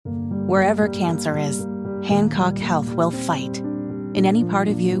Wherever cancer is, Hancock Health will fight. In any part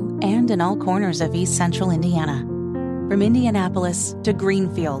of you and in all corners of East Central Indiana. From Indianapolis to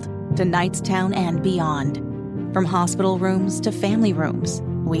Greenfield to Knightstown and beyond. From hospital rooms to family rooms,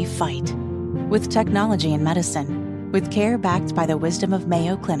 we fight. With technology and medicine, with care backed by the wisdom of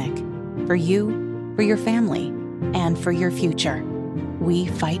Mayo Clinic. For you, for your family, and for your future. We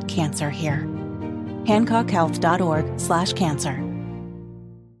fight cancer here. HancockHealth.org/cancer.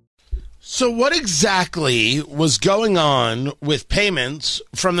 So what exactly was going on with payments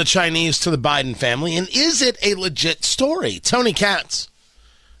from the Chinese to the Biden family, and is it a legit story? Tony Katz,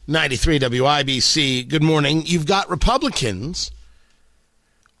 93 WIBC, good morning. You've got Republicans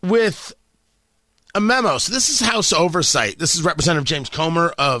with a memo. So this is House Oversight. This is Representative James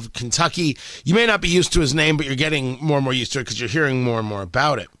Comer of Kentucky. You may not be used to his name, but you're getting more and more used to it because you're hearing more and more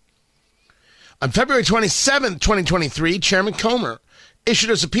about it. On February 27th, 2023, Chairman Comer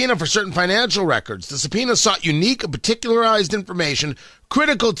issued a subpoena for certain financial records. The subpoena sought unique and particularized information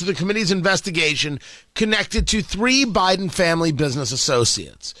critical to the committee's investigation connected to 3 Biden family business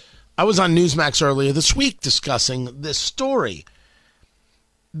associates. I was on Newsmax earlier this week discussing this story,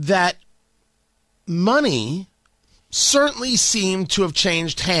 that money certainly seemed to have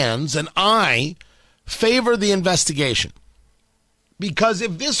changed hands, and I favor the investigation. Because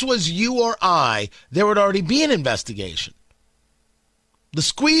if this was you or I, there would already be an investigation. The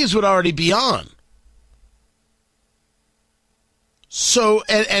squeeze would already be on. So,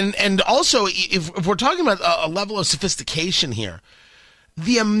 and also, if we're talking about a level of sophistication here,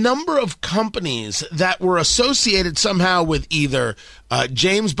 the number of companies that were associated somehow with either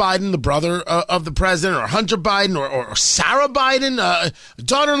James Biden, the brother of the president, or Hunter Biden, or Sarah Biden,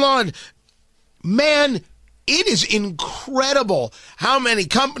 daughter-in-law, man, it is incredible how many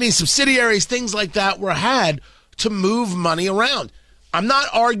companies, subsidiaries, things like that were had to move money around. I'm not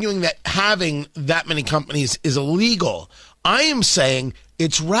arguing that having that many companies is illegal. I am saying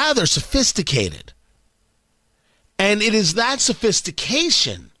it's rather sophisticated. And it is that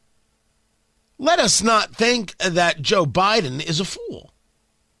sophistication. Let us not think that Joe Biden is a fool.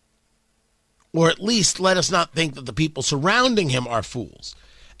 Or at least let us not think that the people surrounding him are fools.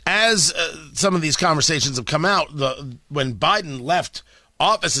 As some of these conversations have come out, when Biden left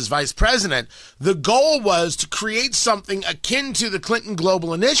office as vice president, the goal was to create something akin to the Clinton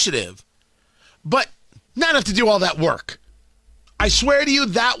Global Initiative, but not have to do all that work. I swear to you,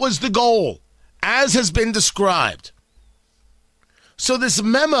 that was the goal, as has been described. So this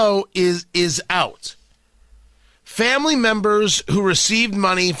memo is out. Family members who received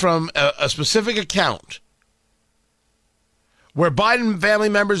money from a specific account, where Biden family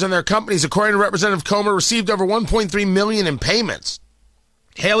members and their companies, according to Representative Comer, received over $1.3 million in payments.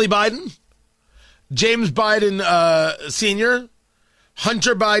 Haley Biden, James Biden Sr.,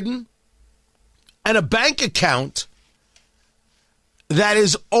 Hunter Biden, and a bank account that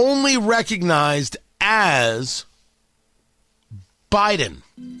is only recognized as Biden.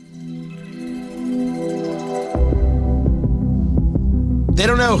 They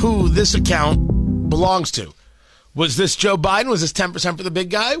don't know who this account belongs to. Was this Joe Biden? Was this 10% for the big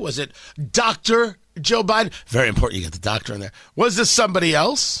guy? Was it Dr. Joe Biden? Very important you get the doctor in there. Was this somebody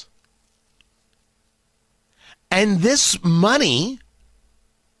else? And this money,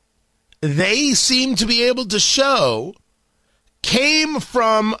 they seem to be able to show, came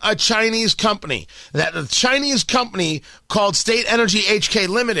from a Chinese company. That the Chinese company called State Energy HK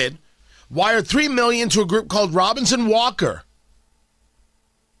Limited wired $3 million to a group called Robinson Walker.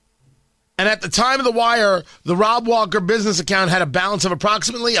 And at the time of the wire, the Rob Walker business account had a balance of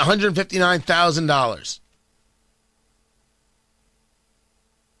approximately $159,000.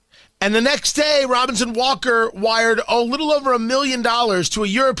 And the next day, Robinson Walker wired a little over $1 million to a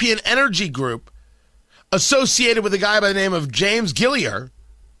European energy group associated with a guy by the name of James Gillier,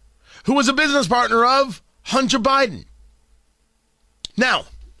 who was a business partner of Hunter Biden. Now,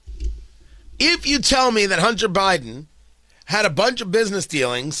 if you tell me that Hunter Biden had a bunch of business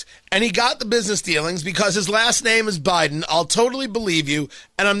dealings, and he got the business dealings because his last name is Biden, I'll totally believe you,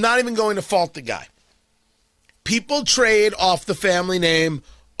 and I'm not even going to fault the guy. People trade off the family name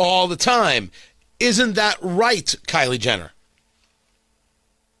all the time. Isn't that right, Kylie Jenner?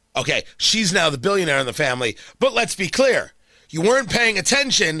 Okay, she's now the billionaire in the family, but let's be clear. You weren't paying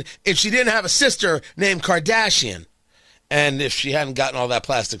attention if she didn't have a sister named Kardashian, and if she hadn't gotten all that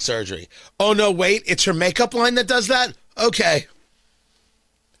plastic surgery. Oh, no, wait, it's her makeup line that does that? Okay.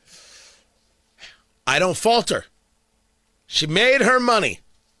 I don't fault her. She made her money.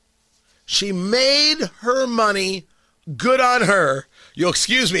 She made her money. Good on her. You'll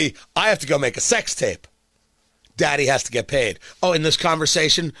excuse me, I have to go make a sex tape. Daddy has to get paid. Oh, in this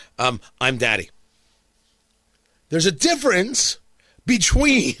conversation, I'm daddy. There's a difference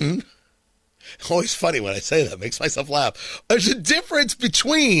between, always funny when I say that, makes myself laugh. There's a difference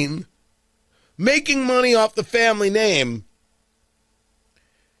between making money off the family name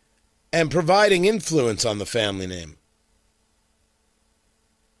and providing influence on the family name.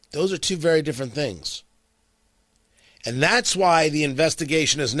 Those are two very different things. And that's why the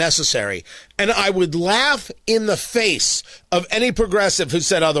investigation is necessary. And I would laugh in the face of any progressive who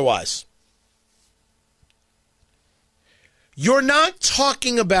said otherwise. You're not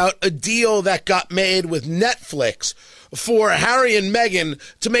talking about a deal that got made with Netflix for Harry and Meghan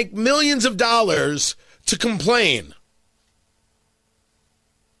to make millions of dollars to complain.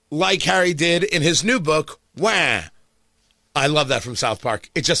 Like Harry did in his new book, Wah. I love that from South Park.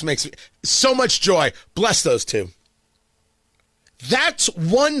 It just makes me so much joy. Bless those two. That's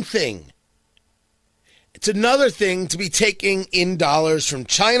one thing. It's another thing to be taking in dollars from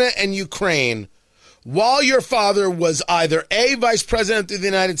China and Ukraine while your father was either A, Vice President of the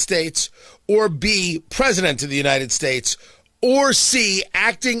United States, or B, President of the United States, or C,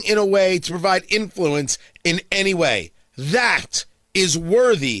 acting in a way to provide influence in any way. That is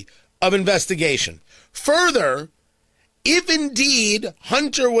worthy of investigation. Further, if indeed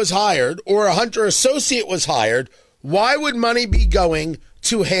Hunter was hired or a Hunter associate was hired, why would money be going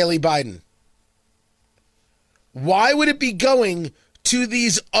to Haley Biden? Why would it be going to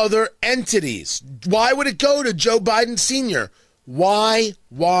these other entities? Why would it go to Joe Biden Sr.? Why?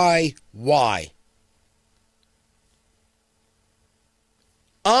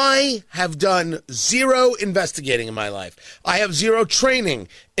 I have done zero investigating in my life. I have zero training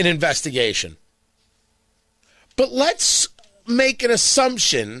in investigation. But let's make an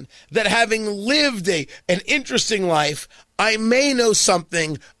assumption that having lived an interesting life, I may know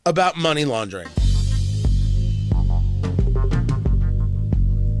something about money laundering.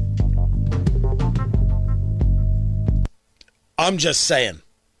 I'm just saying.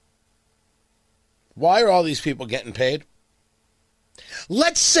 Why are all these people getting paid?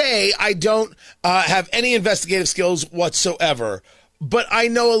 Let's say I don't have any investigative skills whatsoever, but I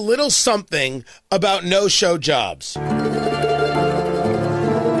know a little something about no-show jobs.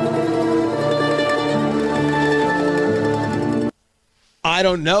 I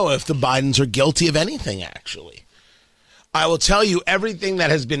don't know if the Bidens are guilty of anything, actually. I will tell you everything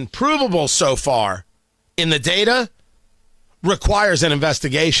that has been provable so far in the data requires an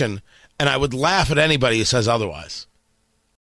investigation, and I would laugh at anybody who says otherwise.